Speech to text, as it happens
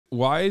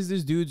why is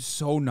this dude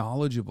so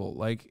knowledgeable?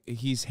 Like,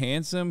 he's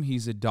handsome,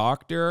 he's a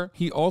doctor.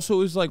 He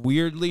also is like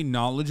weirdly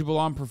knowledgeable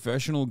on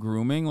professional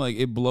grooming. Like,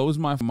 it blows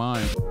my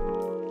mind.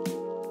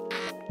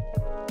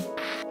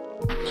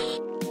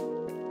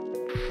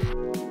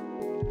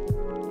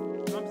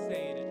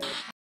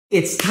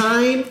 It's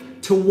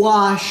time to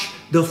wash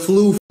the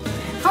flu.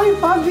 Hi,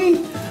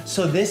 puppy.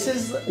 So this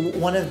is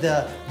one of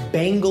the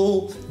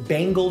Bengal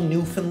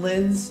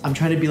Newfoundlands. I'm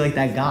trying to be like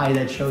that guy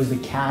that shows the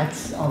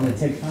cats on the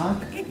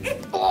TikTok.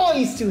 Oh,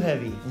 he's too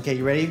heavy. Okay,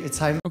 you ready? It's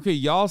time. Okay,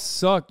 y'all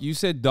suck. You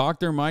said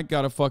Dr. Mike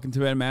got a fucking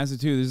Tibetan Mastiff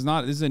too. This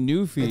is a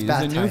new feed.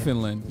 This is a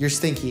Newfoundland. You're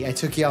stinky. I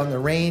took you out in the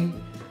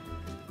rain.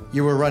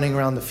 You were running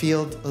around the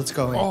field. Let's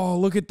go in. Oh,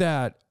 look at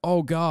that.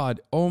 Oh, God.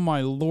 Oh,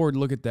 my Lord.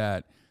 Look at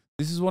that.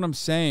 This is what I'm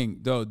saying,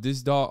 though.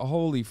 This dog,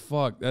 holy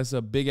fuck. That's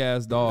a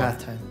big-ass dog.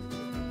 Bath time.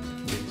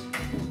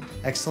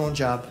 Excellent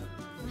job.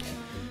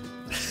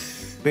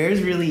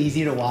 Bear's really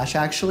easy to wash,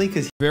 actually,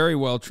 because very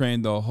well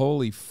trained, though.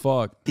 Holy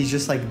fuck. He's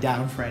just, like,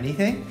 down for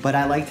anything. But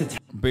I like to...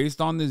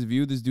 Based on this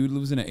view, this dude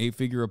lives in an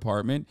 8-figure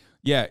apartment.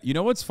 Yeah, you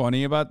know what's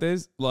funny about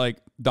this? Like,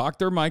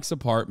 Dr. Mike's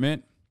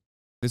apartment,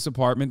 this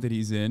apartment that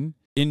he's in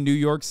New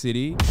York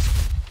City.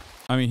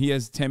 I mean, he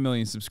has 10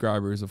 million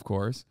subscribers, of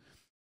course.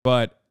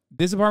 But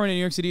this apartment in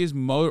New York City is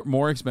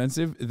more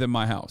expensive than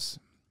my house.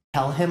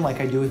 Tell him, like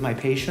I do with my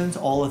patients,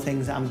 all the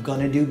things I'm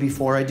gonna do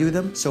before I do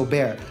them. So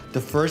Bear, the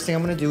first thing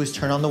I'm gonna do is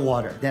turn on the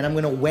water. Then I'm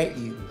gonna wet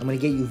you. I'm gonna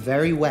get you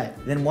very wet.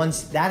 Then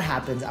once that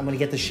happens, I'm gonna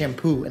get the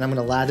shampoo and I'm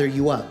gonna lather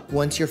you up.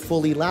 Once you're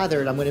fully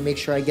lathered, I'm gonna make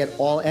sure I get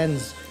all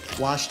ends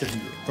washed of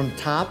you, from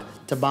top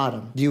to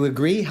bottom. Do you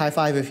agree? High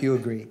five if you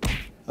agree.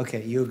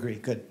 Okay, you agree,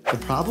 good. The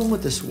problem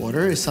with this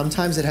water is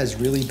sometimes it has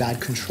really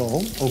bad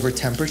control over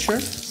temperature.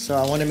 So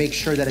I wanna make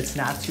sure that it's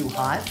not too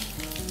hot,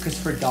 because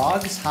for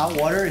dogs, hot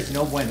water is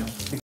no bueno.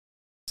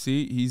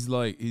 See, he's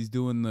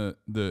doing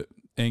the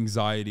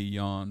anxiety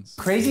yawns.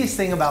 Craziest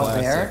thing about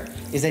Bear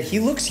is that he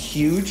looks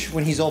huge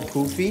when he's all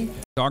poofy.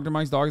 Dr.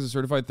 Mike's dog is a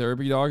certified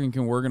therapy dog and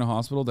can work in a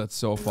hospital. That's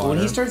so far. When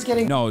he starts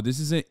getting... No, this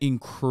is an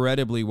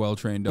incredibly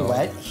well-trained dog.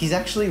 Wet, he's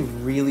actually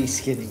really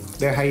skinny.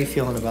 Bear, how are you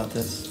feeling about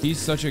this? He's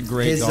such a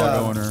great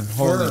dog owner.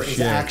 Holy fur shit. Is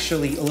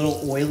actually a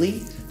little oily,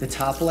 the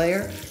top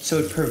layer, so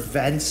it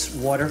prevents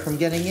water from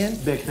getting in.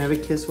 Bear, can I have a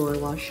kiss while I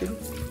wash you?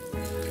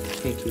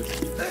 Thank you.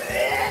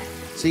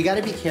 So you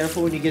gotta be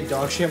careful when you get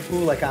dog shampoo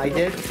like I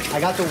did. I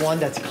got the one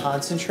that's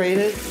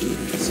concentrated,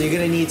 so you're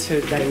gonna need to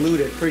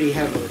dilute it pretty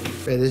heavily.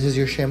 Okay, this is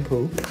your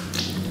shampoo.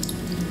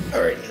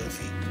 All right,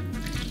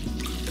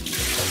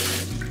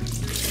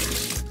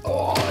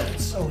 oh,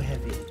 it's so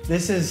heavy.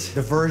 This is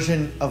the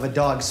version of a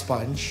dog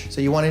sponge. So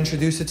you wanna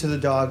introduce it to the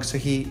dog so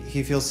he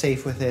feels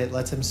safe with it,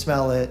 lets him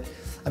smell it.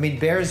 I mean,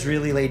 Bear's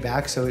really laid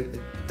back, so it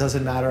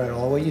doesn't matter at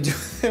all what you do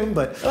with him,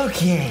 but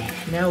okay,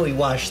 now we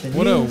wash the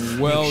What a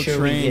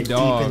well-trained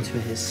dog. Deep into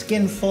his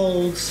skin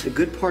folds. The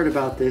good part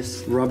about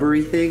this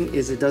rubbery thing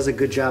is it does a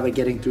good job at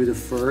getting through the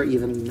fur,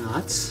 even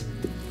knots.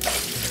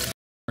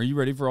 Are you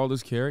ready for all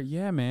this care?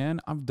 Yeah, man,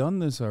 I've done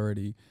this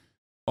already.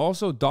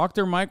 Also,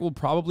 Dr. Mike will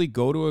probably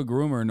go to a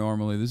groomer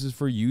normally. This is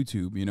for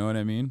YouTube, you know what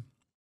I mean?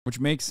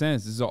 Which makes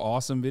sense. This is an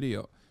awesome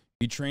video.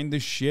 He trained the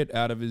shit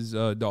out of his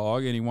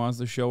dog and he wants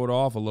to show it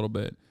off a little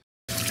bit.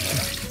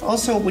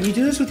 Also, when you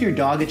do this with your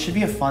dog, it should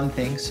be a fun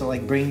thing. So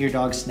like bringing your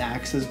dog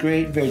snacks is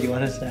great. Bear, do you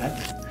want a snack?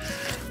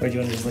 Or do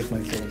you want to just lick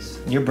my face?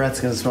 Your breath's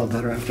gonna smell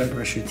better after I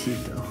brush your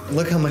teeth though.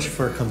 Look how much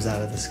fur comes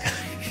out of this guy.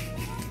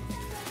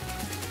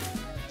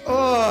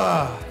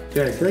 Oh!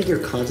 Dude, I feel like you're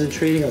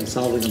concentrating on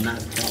solving a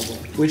math problem.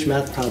 Which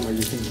math problem are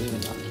you thinking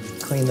about?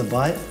 Clean the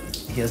butt?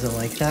 He doesn't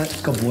like that?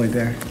 Good boy,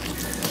 Bear.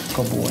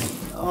 Good boy.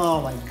 Oh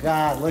my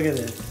God, look at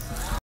this.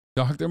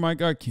 Dr. Mike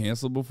got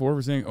canceled before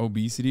for saying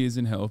obesity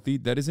isn't healthy.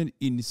 That is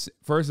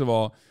first of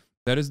all,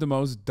 that is the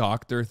most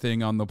doctor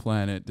thing on the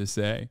planet to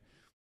say.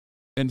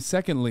 And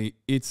secondly,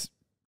 it's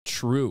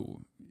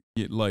true.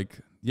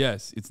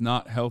 Yes, it's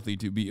not healthy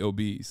to be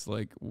obese.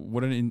 Like,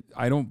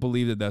 I don't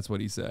believe that that's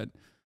what he said.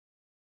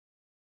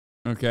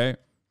 Okay?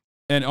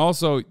 And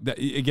also,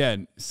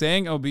 again,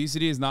 saying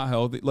obesity is not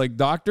healthy. Like,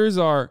 doctors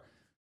are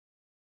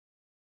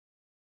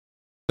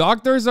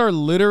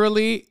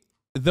literally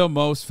the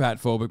most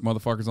fat phobic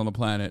motherfuckers on the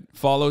planet,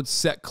 followed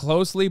set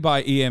closely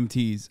by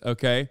EMTs,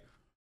 okay?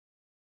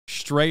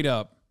 Straight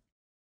up.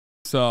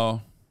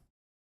 So,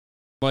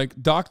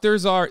 like,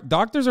 doctors are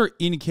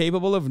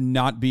incapable of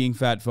not being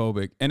fat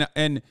phobic.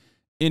 And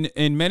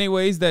in many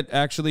ways that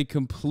actually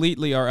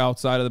completely are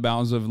outside of the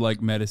bounds of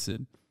like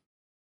medicine.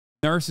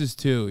 Nurses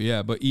too,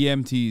 yeah, but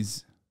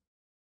EMTs,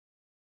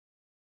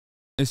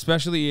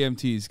 especially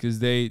EMTs, because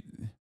they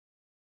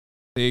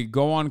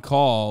go on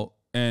call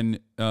and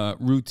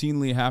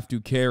routinely have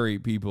to carry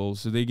people,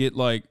 so they get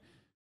like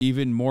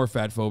even more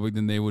fat phobic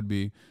than they would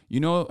be. You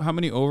know how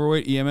many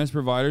overweight EMS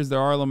providers there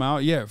are,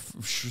 Lamau? Yeah,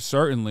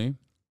 certainly.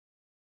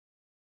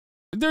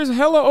 There's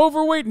hella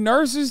overweight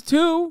nurses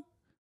too.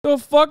 The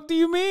fuck do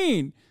you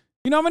mean?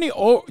 You know how many?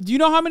 Do you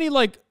know how many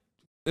like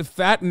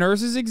fat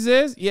nurses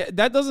exist? Yeah,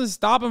 that doesn't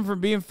stop them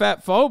from being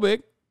fat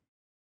phobic.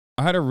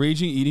 I had a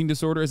raging eating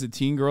disorder as a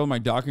teen girl. My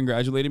doc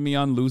congratulated me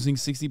on losing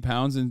 60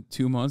 pounds in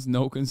 2 months.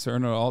 No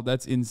concern at all.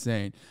 That's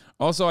insane.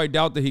 Also, I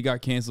doubt that he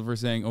got canceled for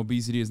saying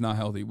obesity is not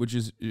healthy, which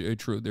is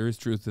true. There is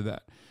truth to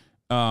that.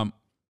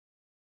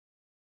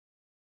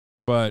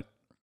 But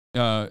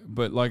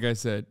like I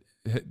said,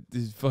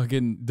 these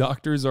fucking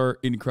doctors are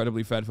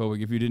incredibly fat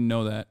phobic. If you didn't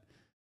know that.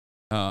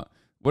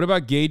 What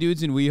about gay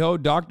dudes in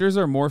WeHo? Doctors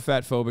are more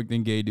fat phobic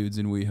than gay dudes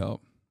in WeHo.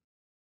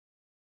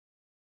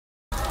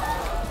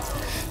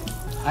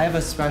 I have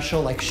a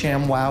special like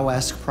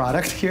ShamWow-esque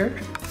product here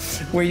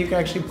where you can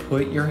actually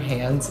put your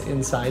hands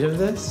inside of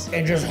this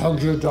and just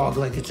hug your dog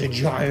like it's a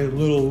giant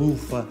little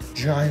loofah.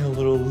 Giant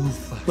little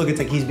loofah. Look, it's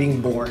like he's being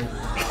born.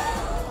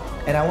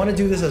 And I want to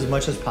do this as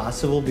much as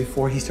possible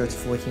before he starts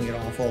flicking it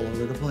off all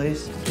over the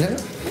place.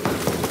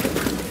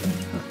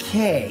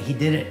 Okay, he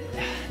did it.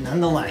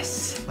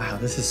 Nonetheless. Wow,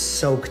 this is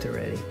soaked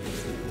already.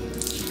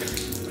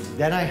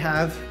 Then I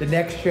have the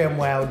next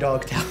ShamWow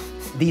dog towel.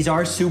 These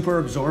are super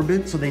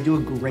absorbent, so they do a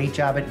great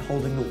job at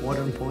holding the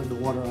water and pulling the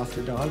water off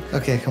your dog.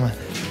 Okay, come on.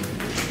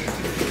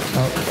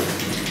 Oh.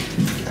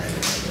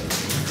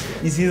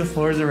 You see the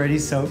floor is already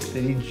soaked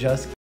and he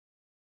just...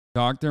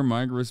 Dr.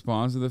 Mike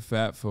responds to the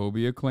fat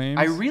phobia claims.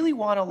 I really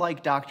want to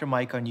like Dr.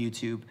 Mike on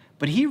YouTube,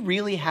 but he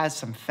really has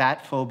some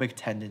fat phobic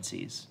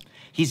tendencies.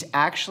 He's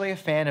actually a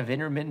fan of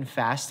intermittent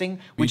fasting,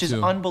 which is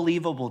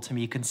unbelievable to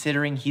me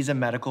considering he's a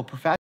medical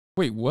professional.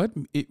 Wait, what?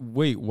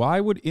 Wait,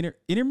 why would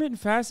intermittent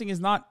fasting is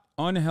not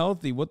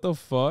unhealthy? What the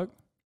fuck?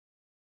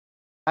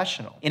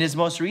 In his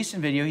most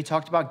recent video, he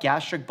talked about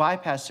gastric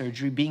bypass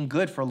surgery being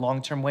good for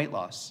long-term weight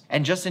loss.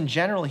 And just in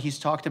general, he's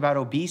talked about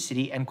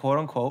obesity and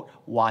quote-unquote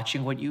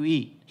watching what you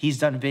eat. He's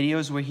done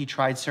videos where he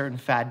tried certain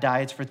fad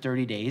diets for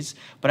 30 days,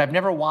 but I've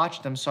never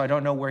watched them, so I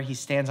don't know where he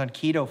stands on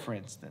keto, for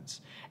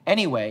instance.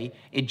 Anyway,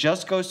 it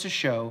just goes to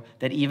show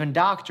that even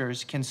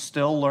doctors can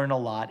still learn a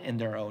lot in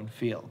their own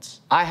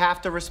fields. I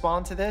have to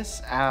respond to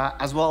this,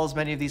 as well as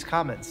many of these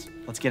comments.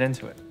 Let's get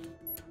into it.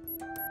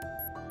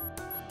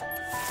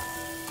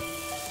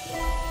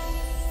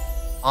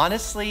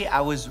 Honestly,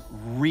 I was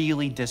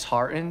really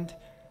disheartened,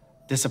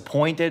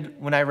 disappointed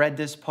when I read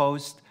this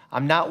post.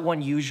 I'm not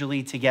one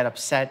usually to get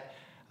upset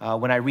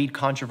when I read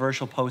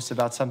controversial posts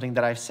about something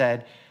that I've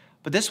said,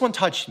 but this one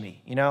touched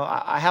me. You know,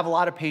 I have a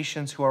lot of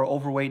patients who are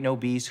overweight and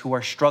obese, who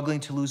are struggling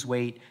to lose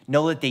weight,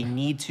 know that they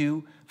need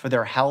to for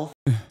their health.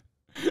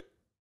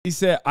 He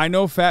said, I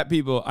know fat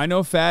people. I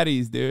know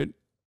fatties, dude.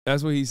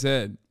 That's what he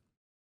said.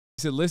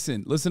 He said,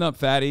 listen up,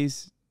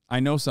 fatties. I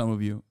know some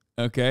of you,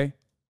 okay?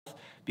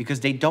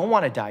 Because they don't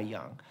want to die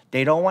young.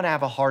 They don't want to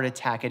have a heart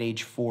attack at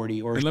age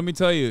 40 or... And let me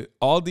tell you,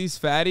 all these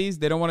fatties,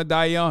 they don't want to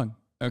die young,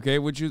 okay?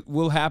 Which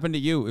will happen to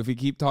you if you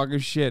keep talking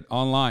shit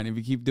online. If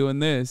you keep doing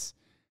this,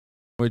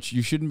 which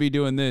you shouldn't be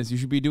doing this. You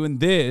should be doing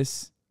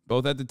this,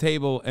 both at the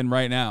table and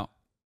right now,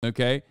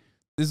 okay?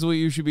 This is what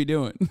you should be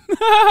doing.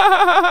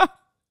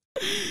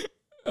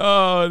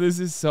 Oh, this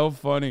is so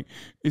funny.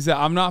 He said,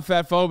 I'm not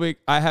fat phobic.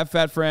 I have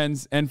fat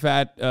friends and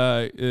fat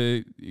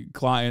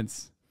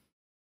clients,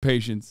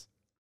 patients.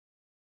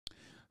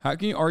 How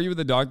can you argue with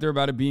a doctor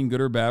about it being good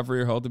or bad for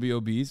your health to be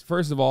obese?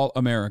 First of all,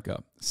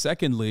 America.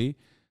 Secondly,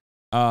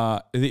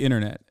 the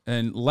internet.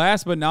 And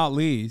last but not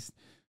least,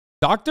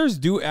 doctors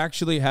do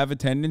actually have a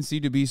tendency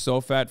to be so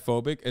fat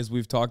phobic, as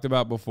we've talked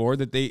about before,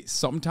 that they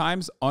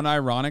sometimes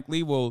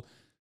unironically will,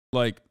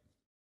 like,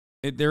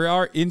 there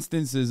are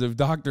instances of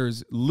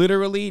doctors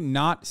literally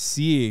not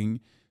seeing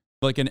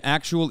like an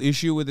actual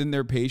issue within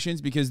their patients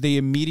because they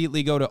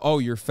immediately go to, oh,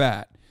 you're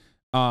fat.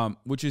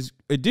 Which is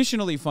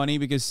additionally funny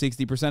because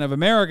 60% of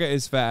America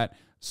is fat.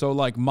 So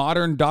like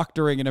modern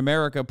doctoring in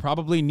America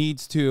probably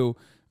needs to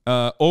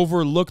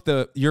overlook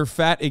your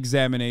fat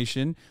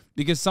examination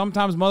because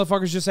sometimes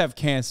motherfuckers just have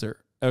cancer.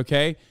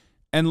 Okay.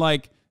 And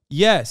like,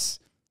 yes,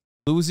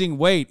 losing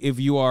weight if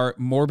you are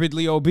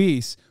morbidly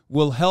obese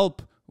will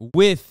help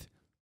with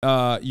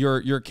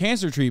your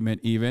cancer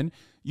treatment even.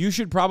 You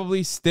should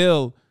probably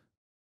still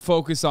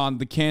focus on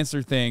the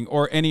cancer thing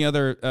or any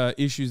other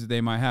issues that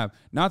they might have.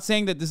 Not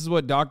saying that this is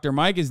what Dr.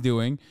 Mike is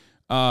doing.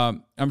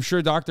 I'm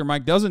sure Dr.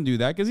 Mike doesn't do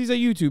that because he's a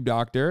YouTube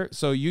doctor.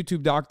 So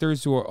YouTube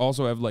doctors who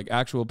also have like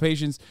actual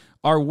patients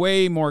are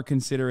way more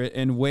considerate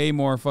and way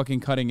more fucking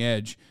cutting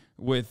edge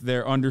with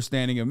their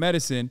understanding of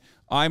medicine.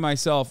 I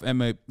myself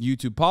am a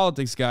YouTube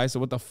politics guy,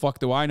 so what the fuck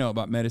do I know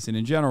about medicine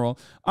in general?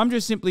 I'm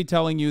just simply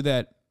telling you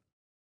that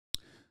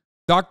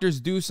doctors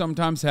do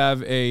sometimes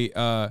have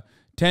a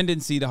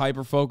tendency to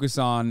hyper-focus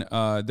on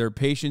their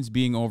patients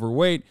being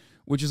overweight,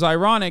 which is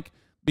ironic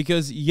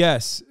because,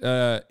 yes,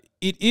 it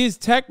is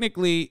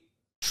technically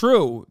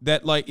true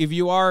that, like, if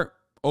you are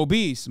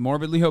obese,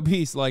 morbidly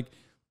obese, like,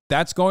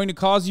 that's going to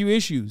cause you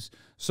issues.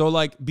 So,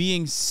 like,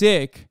 being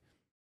sick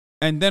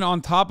and then on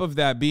top of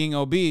that, being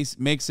obese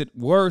makes it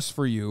worse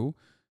for you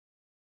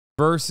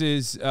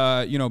versus,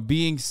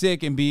 being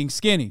sick and being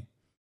skinny.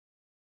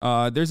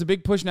 There's a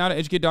big push now to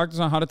educate doctors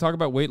on how to talk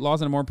about weight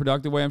loss in a more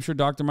productive way. I'm sure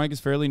Dr. Mike is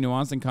fairly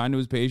nuanced and kind to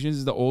his patients.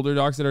 It's the older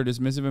docs that are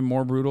dismissive and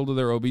more brutal to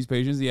their obese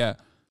patients. Yeah.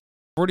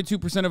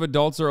 42% of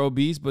adults are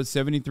obese, but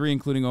 73%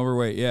 including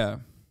overweight. Yeah.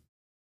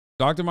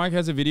 Dr. Mike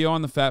has a video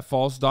on the fat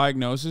false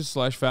diagnosis /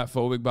 fat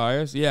phobic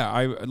bias.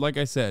 Yeah, like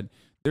I said,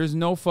 there's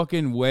no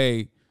fucking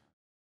way.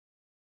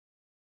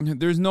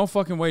 There's no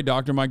fucking way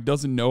Dr. Mike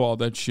doesn't know all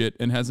that shit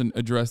and hasn't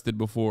addressed it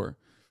before.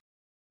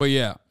 But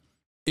yeah,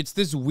 it's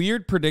this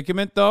weird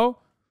predicament though,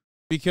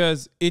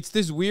 because it's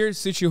this weird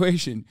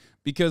situation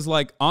because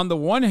like on the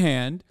one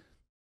hand,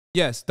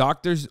 yes,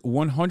 doctors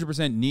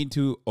 100% need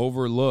to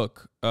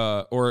overlook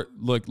or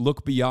like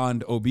look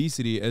beyond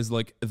obesity as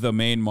like the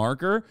main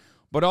marker.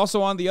 But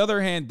also on the other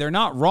hand, they're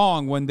not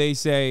wrong when they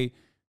say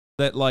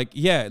that like,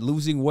 yeah,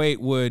 losing weight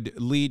would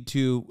lead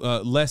to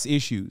less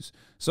issues.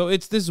 So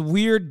it's this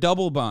weird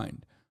double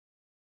bind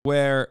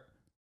where,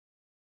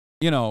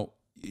 you know,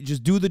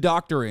 just do the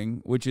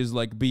doctoring, which is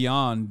like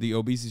beyond the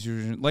obesity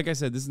situation. Like I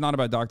said, this is not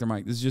about Dr.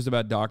 Mike. This is just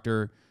about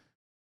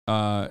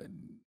this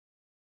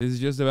is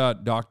just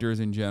about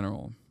doctors in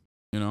general,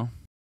 you know?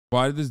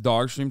 Why did this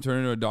dog stream turn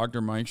into a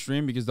Dr. Mike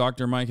stream? Because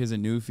Dr. Mike is a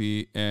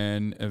newfie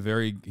and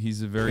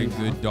he's a very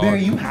good dog Bear,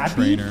 you happy?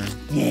 trainer.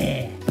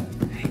 Yeah.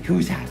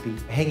 Who's happy?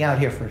 Hang out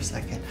here for a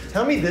second.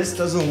 Tell me this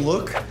doesn't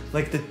look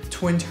like the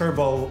twin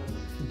turbo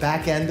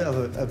back end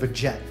of a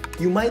jet.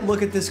 You might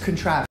look at this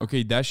contraption.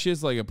 Okay, that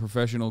shit's like a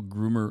professional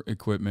groomer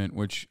equipment,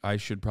 which I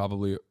should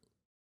probably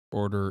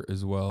order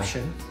as well.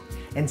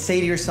 And say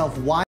to yourself,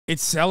 why?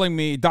 It's selling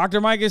me.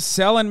 Dr. Mike is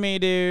selling me,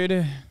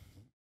 dude.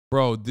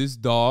 Bro, this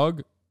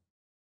dog,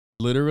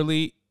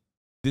 literally,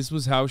 this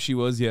was how she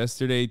was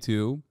yesterday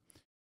too,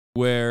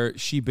 where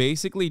she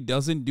basically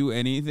doesn't do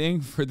anything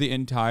for the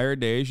entire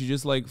day. She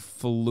just like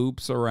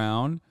floops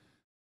around,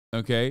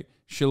 okay?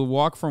 She'll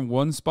walk from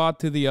one spot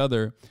to the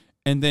other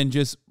and then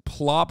just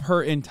plop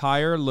her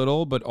entire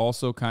little but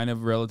also kind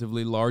of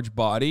relatively large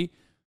body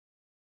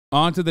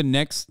onto the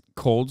next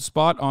cold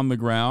spot on the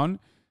ground.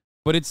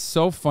 But it's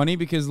so funny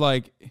because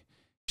like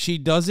she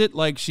does it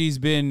like she's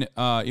been,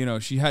 you know,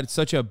 she had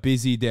such a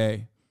busy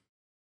day.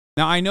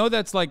 Now, I know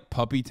that's like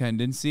puppy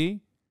tendency,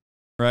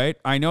 right?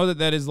 I know that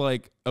that is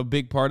like a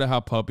big part of how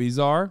puppies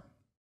are.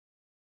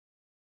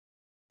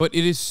 But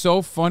it is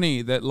so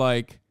funny that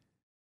like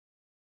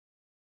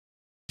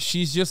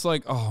she's just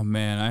like, oh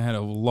man, I had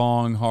a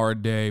long,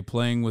 hard day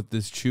playing with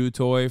this chew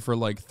toy for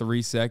like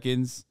 3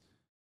 seconds.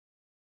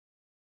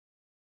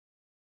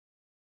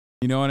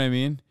 You know what I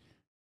mean?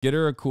 Get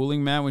her a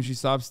cooling mat when she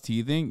stops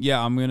teething.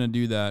 Yeah, I'm going to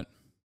do that.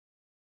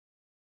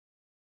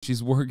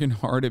 She's working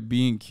hard at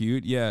being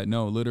cute. Yeah,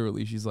 no,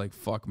 literally. She's like,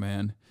 fuck,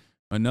 man.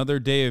 Another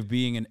day of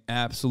being an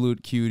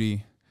absolute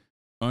cutie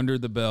under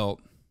the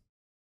belt.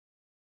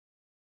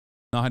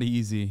 Not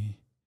easy.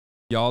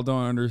 Y'all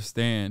don't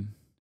understand.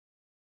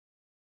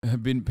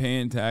 I've been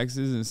paying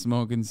taxes and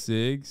smoking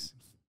cigs.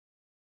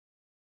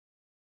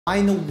 Why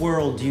in the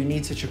world do you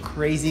need such a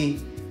crazy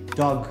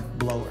dog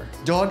blower?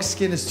 Dog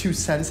skin is too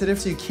sensitive,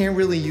 so you can't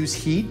really use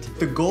heat.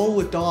 The goal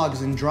with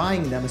dogs and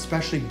drying them,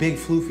 especially big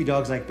floofy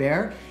dogs like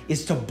Bear,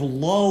 is to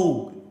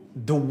blow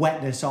the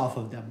wetness off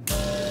of them.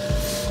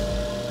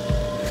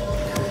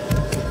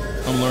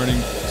 I'm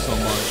learning so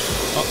much.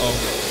 Uh-oh.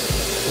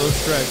 Slow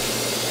stretch.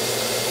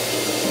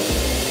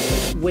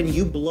 When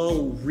you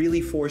blow really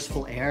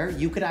forceful air,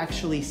 you could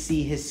actually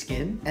see his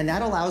skin. And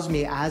that allows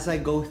me, as I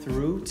go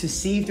through, to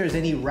see if there's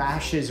any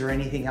rashes or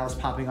anything else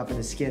popping up in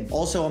the skin.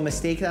 Also, a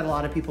mistake that a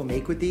lot of people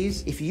make with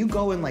these, if you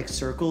go in like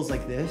circles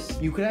like this,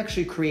 you could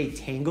actually create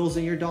tangles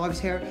in your dog's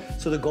hair.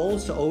 So the goal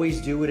is to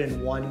always do it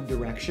in one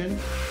direction.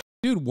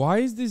 Dude, why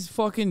is this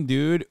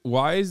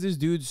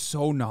dude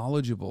so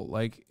knowledgeable?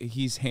 Like,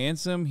 he's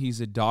handsome,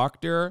 he's a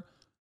doctor.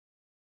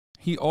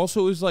 He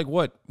also is like,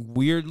 what,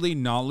 weirdly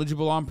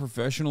knowledgeable on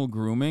professional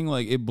grooming?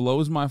 Like, it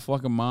blows my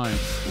fucking mind.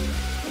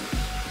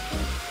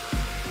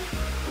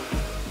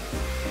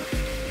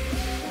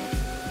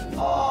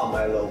 Oh,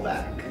 my low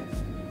back.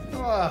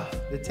 Oh,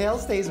 the tail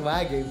stays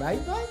wagging, right?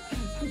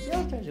 The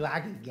tail stays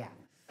wagging, yeah.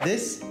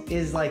 This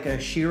is like a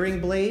shearing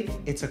blade.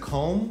 It's a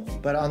comb,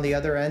 but on the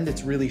other end,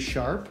 it's really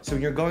sharp. So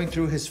when you're going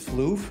through his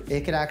floof,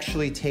 it could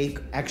actually take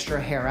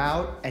extra hair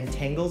out and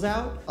tangles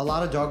out. A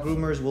lot of dog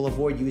groomers will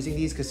avoid using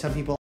these because some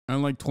people...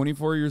 I'm like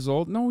 24 years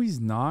old. No, he's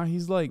not.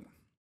 He's like,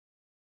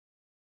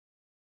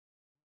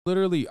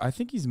 literally, I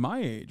think he's my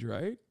age,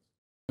 right?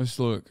 Let's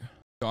look.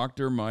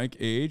 Dr. Mike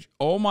age.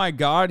 Oh my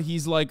God,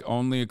 he's like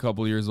only a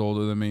couple years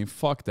older than me.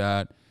 Fuck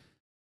that.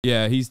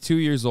 Yeah, he's 2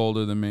 years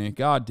older than me.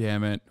 God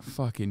damn it.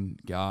 Fucking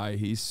guy.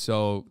 He's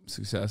so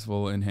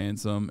successful and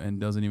handsome and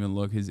doesn't even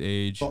look his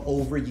age.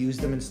 Overuse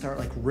them and start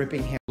like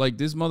ripping hair. Like,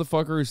 this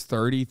motherfucker is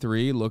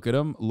 33. Look at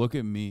him. Look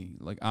at me.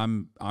 Like,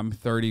 I'm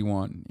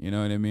 31. You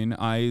know what I mean?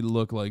 I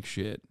look like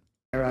shit.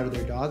 Out of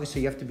their dog, so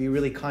you have to be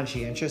really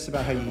conscientious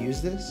about how you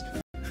use this.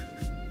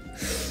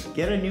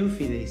 Get a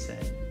newfie, they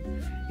said.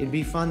 It'd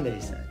be fun, they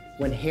said.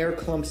 When hair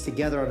clumps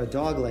together on a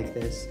dog like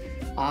this,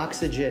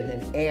 oxygen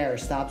and air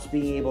stops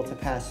being able to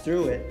pass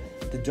through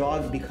it. The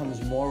dog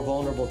becomes more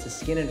vulnerable to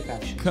skin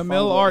infection.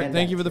 Camille Art,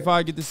 thank you for the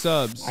 5. Get the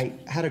subs. I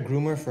had a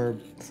groomer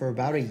for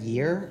about a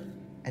year,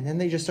 and then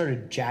they just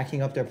started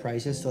jacking up their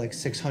prices to like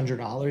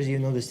 $600,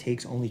 even though this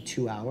takes only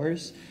 2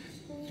 hours.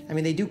 I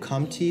mean, they do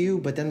come to you,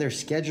 but then their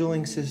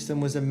scheduling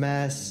system was a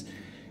mess.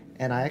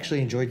 and I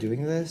actually enjoy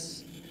doing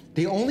this.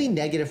 The only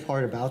negative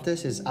part about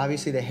this is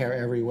obviously the hair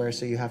everywhere,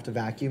 so you have to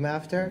vacuum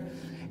after.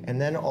 And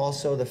then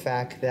also the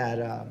fact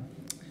that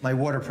my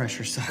water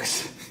pressure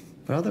sucks.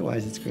 But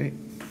otherwise, it's great.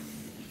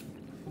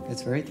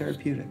 It's very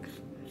therapeutic.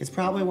 It's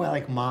probably why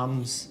like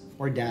moms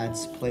or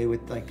dads play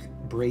with like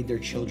braid their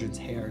children's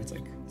hair. It's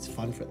like, it's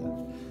fun for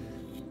them.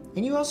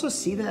 And you also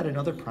see that in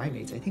other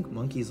primates. I think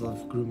monkeys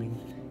love grooming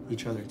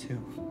each other too.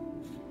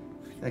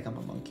 I feel like I'm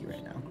a monkey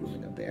right now,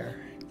 grooming a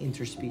bear.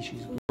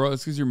 Interspecies. Bro,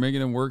 it's because you're making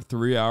them work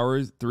 3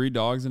 hours, 3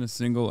 dogs in a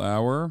single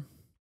hour.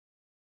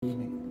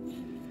 Grooming.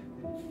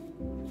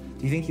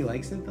 Do you think he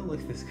likes it though?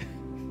 Look at this guy.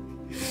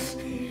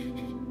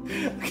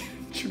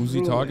 Who's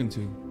he talking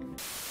to?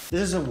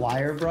 This is a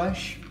wire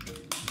brush.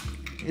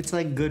 It's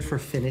like good for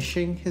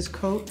finishing his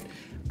coat,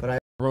 but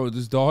Bro,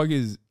 this dog,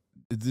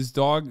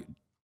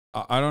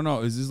 I don't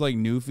know. Is this like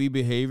Newfie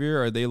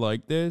behavior? Are they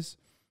like this?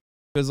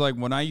 Because like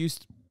when I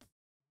used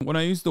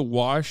to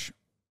wash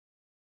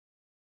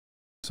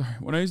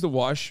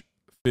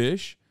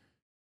fish,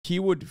 he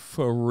would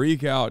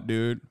freak out,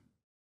 dude.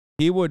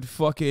 He would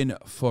fucking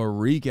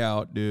freak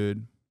out,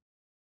 dude.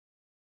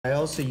 I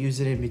also use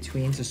it in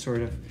between to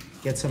sort of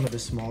get some of the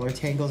smaller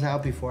tangles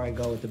out before I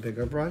go with the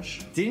bigger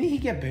brush. Didn't he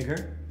get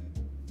bigger?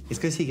 It's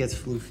because he gets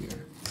floofier.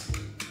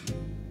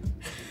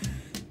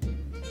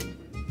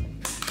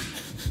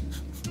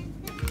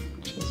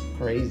 Just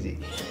crazy.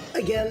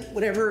 Again,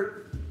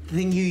 whatever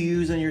thing you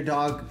use on your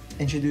dog,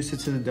 introduce it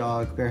to the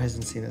dog. Bear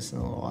hasn't seen this in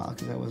a little while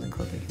because I wasn't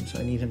clipping him, so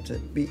I need him to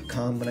be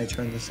calm when I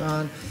turn this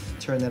on.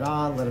 Turn it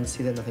on, let him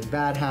see that nothing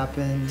bad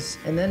happens.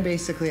 And then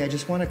basically I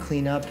just want to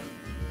clean up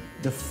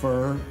the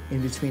fur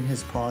in between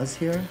his paws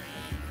here,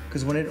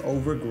 because when it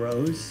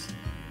overgrows,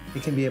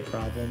 it can be a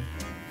problem.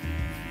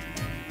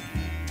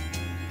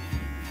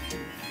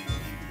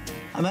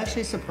 I'm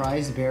actually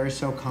surprised Bear is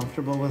so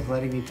comfortable with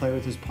letting me play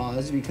with his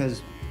paws,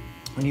 because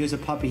when he was a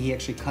puppy, he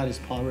actually cut his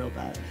paw real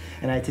bad,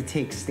 and I had to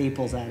take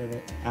staples out of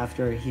it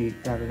after he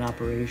got an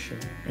operation.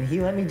 And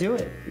he let me do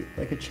it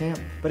like a champ.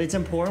 But it's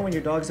important when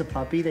your dog's a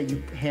puppy that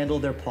you handle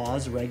their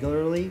paws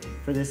regularly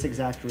for this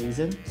exact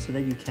reason, so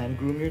that you can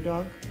groom your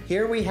dog.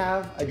 Here we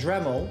have a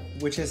Dremel,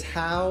 which is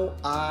how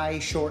I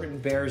shorten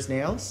Bear's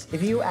nails.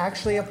 If you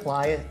actually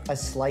apply a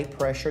slight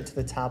pressure to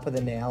the top of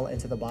the nail and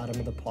to the bottom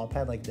of the paw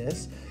pad like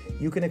this,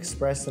 you can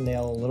express the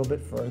nail a little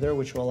bit further,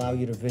 which will allow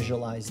you to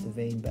visualize the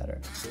vein better.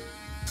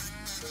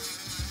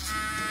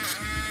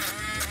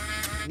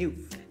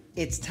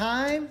 It's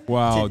time.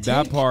 Wow,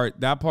 that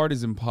part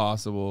is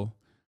impossible.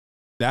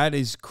 That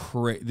is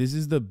crazy. This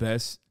is the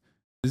best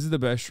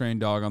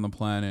trained dog on the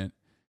planet.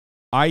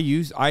 I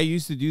used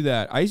to do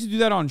that. I used to do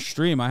that on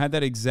stream. I had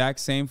that exact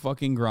same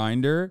fucking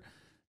grinder.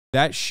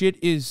 That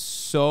shit is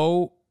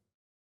so,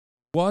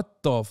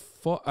 what the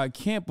fuck? I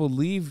can't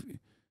believe. You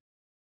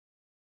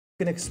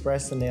can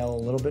express the nail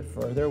a little bit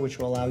further, which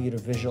will allow you to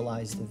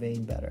visualize the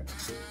vein better.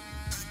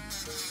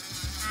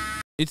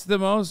 It's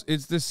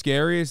the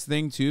scariest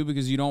thing too,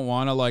 because you don't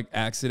want to like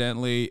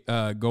accidentally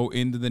go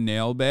into the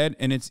nail bed,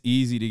 and it's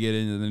easy to get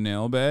into the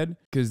nail bed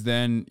because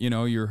then, you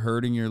know, you're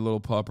hurting your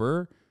little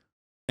pupper.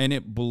 And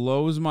it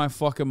blows my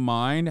fucking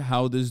mind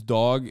how this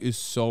dog is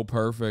so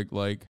perfect.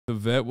 Like, the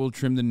vet will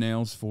trim the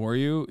nails for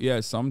you.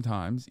 Yeah,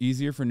 sometimes.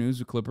 Easier for news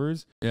with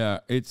clippers. Yeah,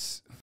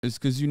 it's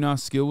because you're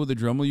not skilled with a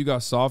Dremel. You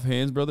got soft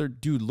hands, brother.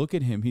 Dude, look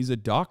at him. He's a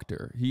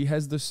doctor. He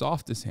has the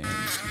softest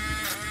hands.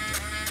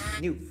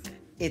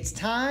 It's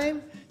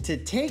time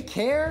to take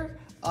care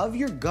of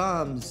your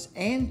gums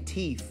and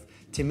teeth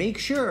to make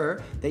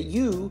sure that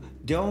you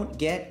don't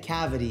get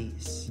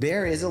cavities.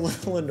 Bear is a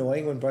little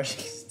annoying when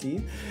brushing his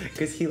teeth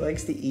because he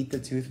likes to eat the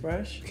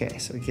toothbrush. Okay,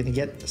 so we're gonna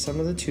get some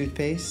of the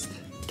toothpaste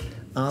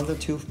on the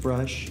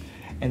toothbrush,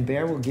 and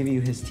Bear will give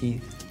you his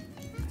teeth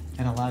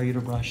and allow you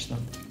to brush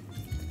them.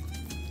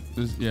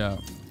 Yeah.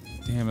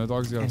 Damn, that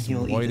dog's got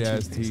some white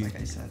ass teeth.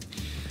 Like I said.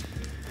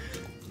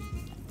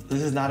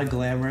 This is not a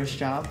glamorous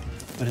job,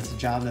 but it's a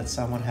job that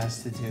someone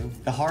has to do.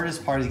 The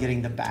hardest part is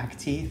getting the back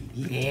teeth.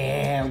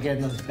 Yeah, I'm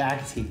getting those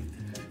back teeth.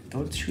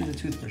 Don't chew the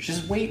toothbrush.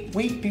 Just wait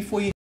before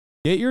you.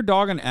 Get your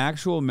dog an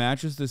actual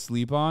mattress to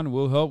sleep on.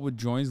 Will help with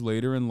joints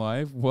later in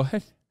life.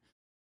 What?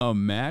 A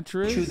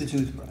mattress? Chew the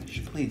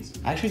toothbrush, please.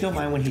 I actually don't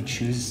mind when he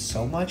chews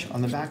so much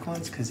on the back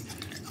ones, because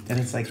then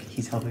it's like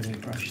he's helping me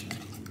brush them.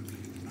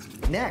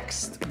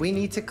 Next, we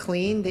need to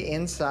clean the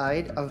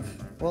inside of,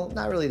 well,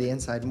 not really the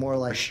inside, more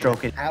like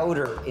stroke it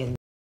outer in.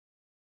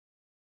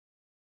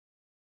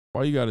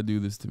 Why you gotta do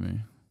this to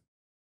me?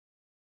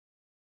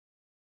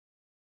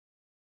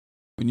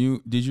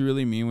 Did you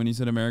really mean when you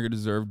said America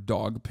deserved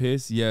dog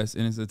piss? Yes,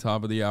 and it's the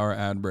top of the hour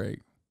ad break.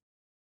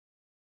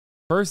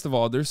 First of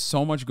all, there's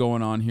so much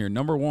going on here.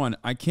 Number one,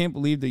 I can't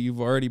believe that you've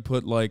already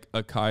put like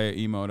a Kaya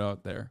emote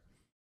out there.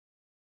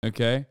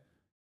 Okay?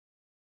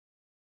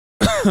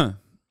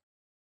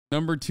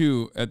 Number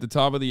two, at the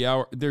top of the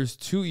hour, there's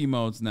 2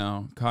 emotes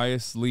now. Kaya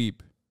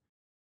sleep.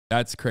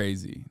 That's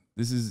crazy.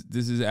 This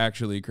is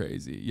actually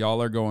crazy.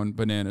 Y'all are going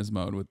bananas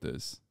mode with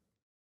this.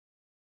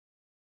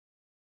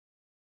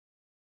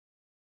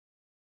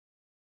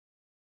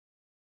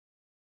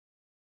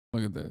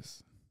 Look at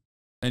this.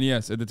 And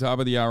yes, at the top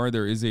of the hour,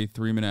 there is a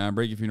 3-minute ad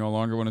break. If you no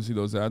longer want to see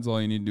those ads,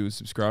 all you need to do is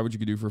subscribe, which you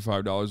can do for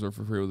 $5 or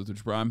for free with the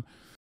Twitch Prime.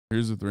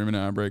 Here's the 3-minute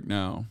ad break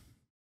now.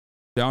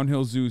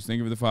 Downhill Zeus, thank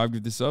you for the 5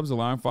 gifted subs,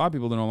 allowing 5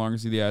 people to no longer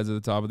see the ads at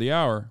the top of the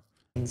hour.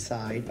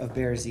 Inside of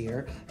Bear's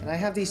ear, and I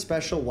have these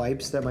special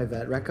wipes that my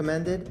vet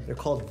recommended. They're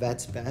called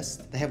Vet's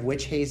Best. They have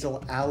witch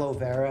hazel, aloe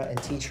vera, and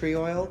tea tree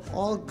oil,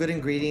 all good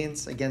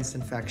ingredients against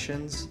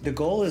infections. The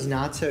goal is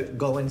not to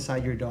go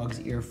inside your dog's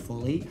ear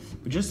fully,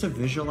 but just to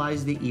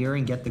visualize the ear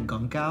and get the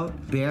gunk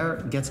out. Bear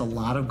gets a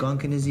lot of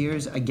gunk in his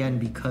ears, again,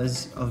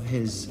 because of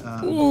his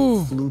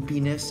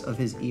floopiness of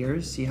his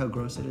ears. See how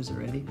gross it is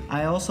already?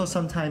 I also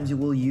sometimes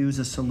will use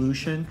a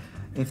solution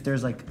if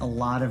there's like a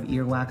lot of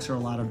earwax or a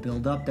lot of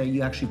buildup that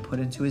you actually put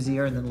into his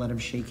ear and then let him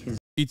shake his.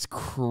 It's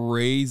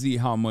crazy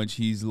how much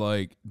he's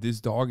like,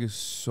 this dog is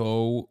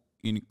so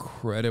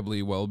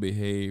incredibly well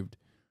behaved.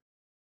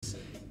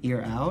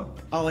 Ear out.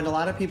 Oh, and a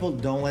lot of people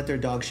don't let their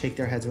dogs shake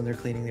their heads when they're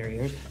cleaning their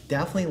ears.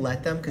 Definitely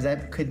let them, because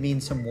that could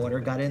mean some water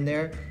got in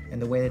there,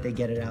 and the way that they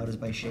get it out is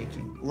by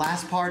shaking.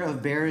 Last part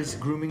of Bear's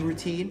grooming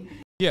routine.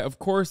 Yeah, of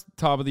course,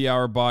 top of the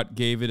hour bot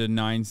gave it a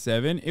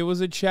 9.7. It was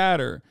a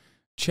chatter.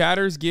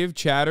 Chatters give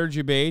chatter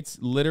debates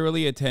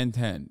literally a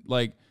 10-10.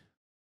 Like,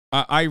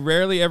 I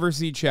rarely ever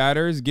see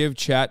chatters give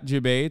chat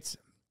debates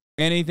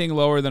anything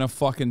lower than a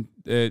fucking,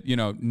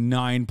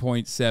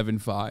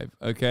 9.75,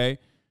 okay?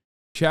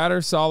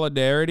 Chatter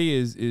solidarity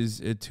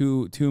is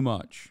too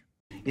much.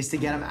 Is to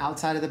get him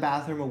outside of the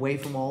bathroom, away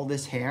from all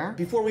this hair.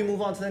 Before we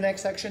move on to the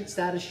next section,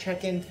 status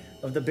check-in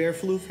of the Bear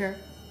floof hair.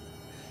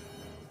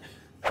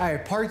 All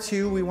right, part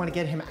 2, we want to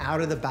get him out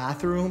of the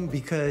bathroom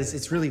because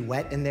it's really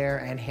wet in there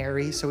and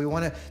hairy. So we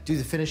want to do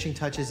the finishing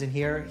touches in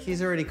here.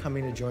 He's already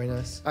coming to join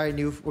us. All right,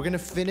 Noof, we're going to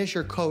finish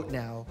your coat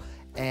now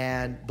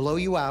and blow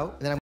you out.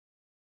 And then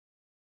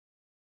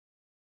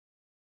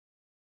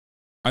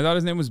I thought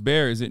his name was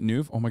Bear. Is it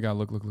Noof? Oh my God,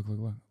 look.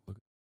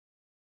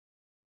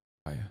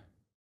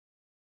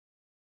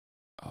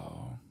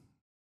 Oh,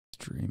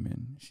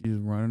 streaming. She's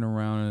running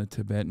around in a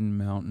Tibetan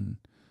mountain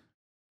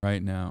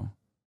right now.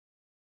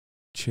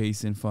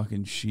 Chasing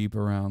fucking sheep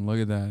around. Look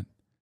at that.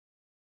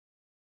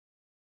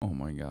 Oh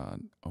my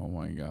God. Oh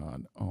my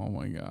God. Oh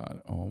my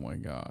God. Oh my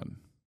God.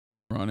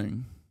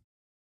 Running.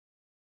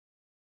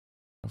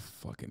 A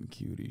fucking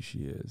cutie she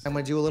is. I'm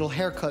gonna do a little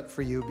haircut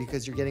for you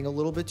because you're getting a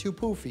little bit too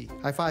poofy.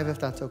 High five if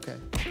that's okay.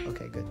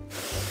 Okay, good.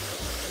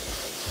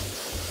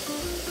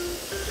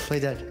 Play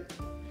dead.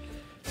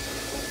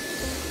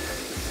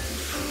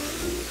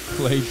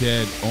 Play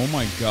dead. Oh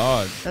my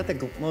God. Not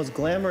the most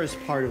glamorous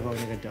part of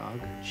owning a dog,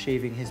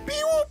 shaving his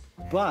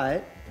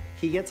but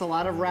he gets a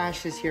lot of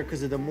rashes here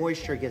because of the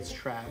moisture gets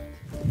trapped.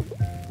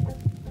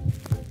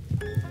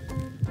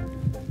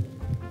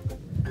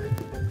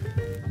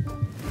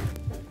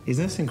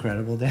 Isn't this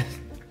incredible, Dad?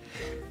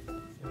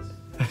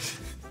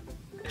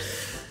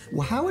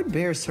 Well, how would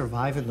bears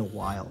survive in the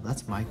wild?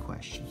 That's my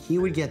question. He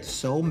would get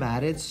so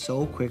matted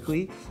so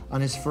quickly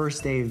on his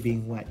first day of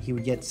being wet. He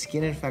would get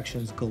skin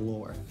infections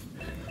galore.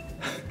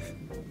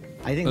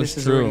 I think this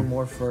is already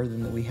more fur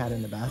than we had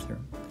in the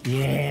bathroom.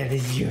 Yeah,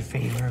 this is your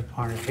favorite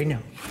part.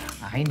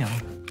 I know.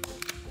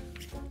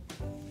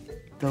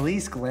 The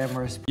least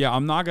glamorous. Yeah,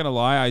 I'm not going to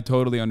lie. I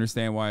totally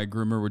understand why a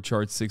groomer would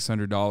charge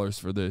 $600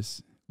 for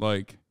this.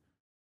 Like,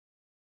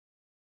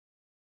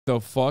 the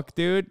fuck,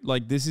 dude?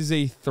 Like, this is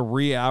a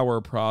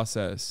 3-hour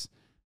process.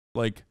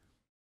 Like,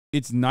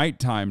 it's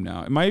nighttime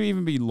now. It might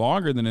even be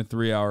longer than a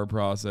 3-hour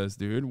process,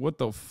 dude. What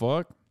the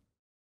fuck?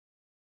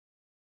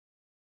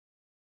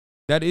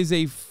 That is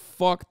a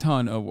fuck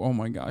ton of, oh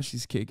my gosh,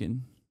 he's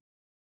kicking.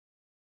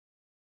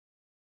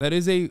 That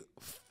is a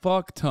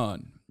fuck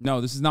ton. No,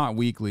 this is not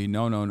weekly.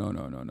 No.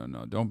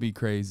 Don't be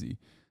crazy.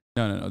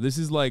 No. This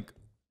is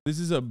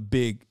a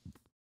big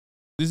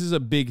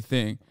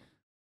thing.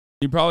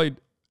 You probably,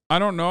 I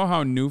don't know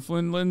how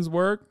Newfoundlands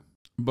work,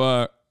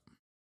 but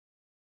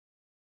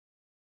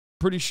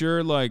pretty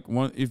sure like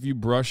if you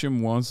brush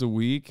him once a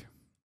week.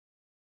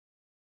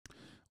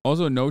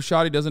 Also, no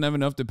shot, he doesn't have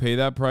enough to pay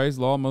that price.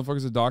 Lol,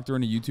 motherfucker's a doctor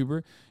and a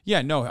YouTuber.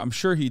 Yeah, no, I'm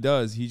sure he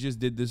does. He just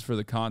did this for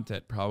the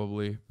content,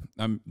 probably.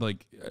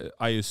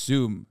 I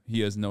assume he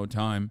has no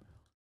time.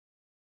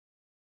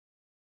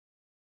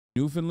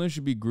 Newfoundland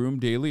should be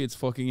groomed daily. It's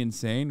fucking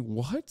insane.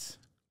 What?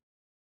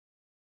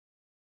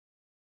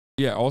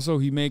 Yeah, also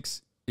he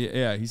makes,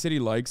 yeah, he said he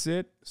likes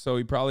it, so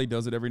he probably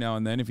does it every now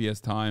and then if he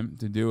has time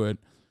to do it,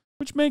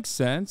 which makes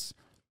sense.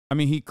 I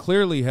mean, he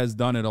clearly has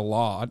done it a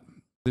lot.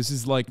 This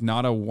is like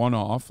not a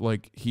one-off.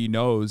 Like, he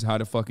knows how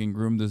to fucking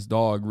groom this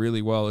dog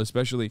really well,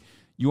 especially,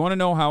 you want to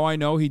know how I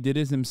know he did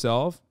it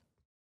himself?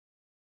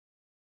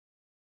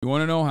 You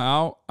want to know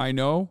how I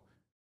know?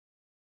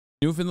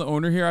 Newfoundland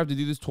owner here, I have to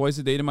do this twice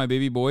a day to my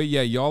baby boy.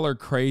 Yeah, y'all are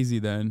crazy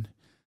then.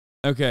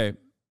 Okay.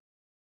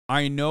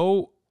 I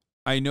know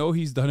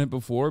he's done it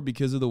before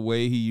because of the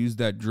way he used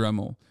that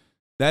Dremel.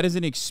 That is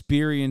an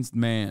experienced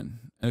man,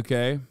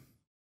 okay?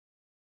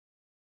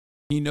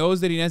 He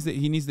knows that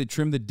he needs to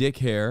trim the dick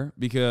hair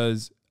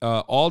because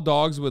all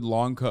dogs with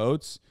long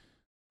coats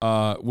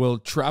will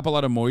trap a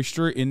lot of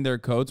moisture in their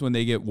coats when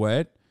they get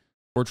wet,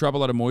 or trap a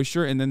lot of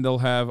moisture, and then they'll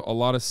have a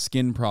lot of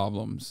skin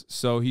problems.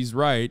 So he's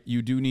right.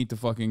 You do need to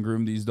fucking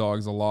groom these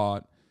dogs a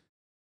lot.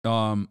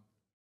 I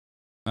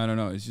don't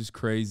know. It's just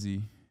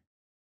crazy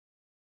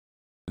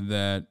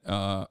that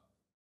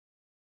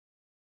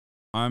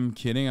I'm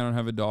kidding. I don't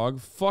have a dog.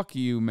 Fuck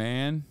you,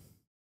 man.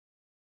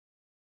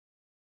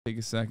 Take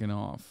a second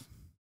off.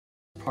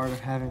 Part of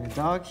having a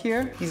dog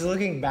here. He's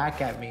looking back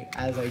at me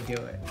as I do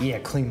it. Yeah,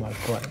 clean my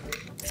butt.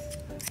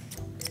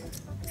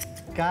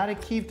 Gotta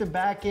keep the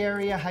back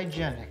area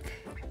hygienic.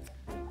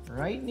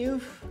 Right,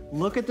 Noof?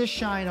 Look at the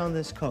shine on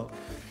this coat.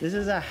 This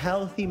is a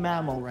healthy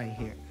mammal right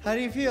here. How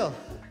do you feel?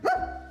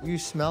 You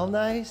smell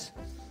nice?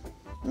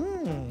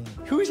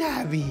 Who's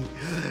happy?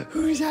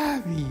 Who's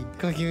happy?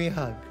 Come give me a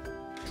hug.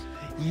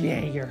 Yeah,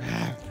 you're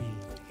happy.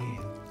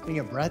 Yeah.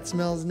 Your breath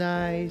smells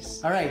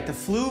nice. All right, the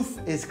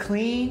floof is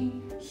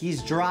clean.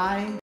 He's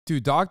dry.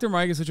 Dude, Dr.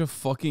 Mike is such a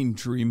fucking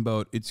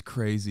dreamboat. It's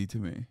crazy to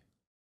me.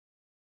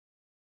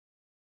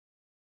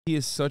 He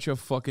is such a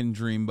fucking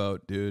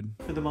dreamboat, dude.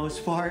 For the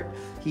most part,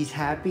 he's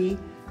happy.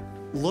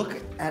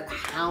 Look at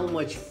how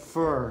much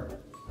fur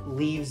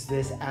leaves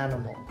this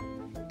animal.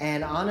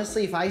 And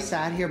honestly, if I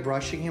sat here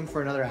brushing him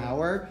for another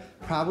hour,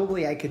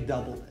 probably I could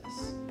double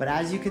this. But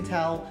as you can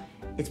tell,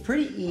 it's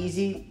pretty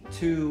easy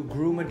to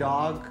groom a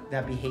dog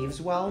that behaves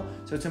well.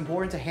 So it's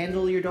important to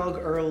handle your dog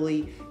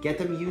early, get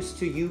them used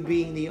to you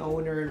being the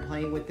owner and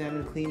playing with them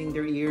and cleaning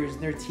their ears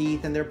and their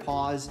teeth and their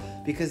paws,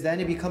 because then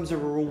it becomes a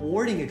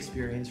rewarding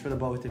experience for the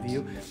both of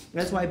you.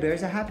 That's why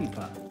Bear's a happy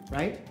pup,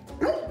 right?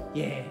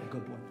 Yeah,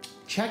 good boy.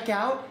 Check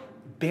out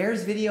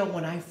Bear's video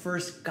when I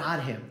first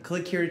got him.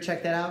 Click here to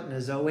check that out, and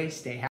as always,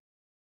 stay happy.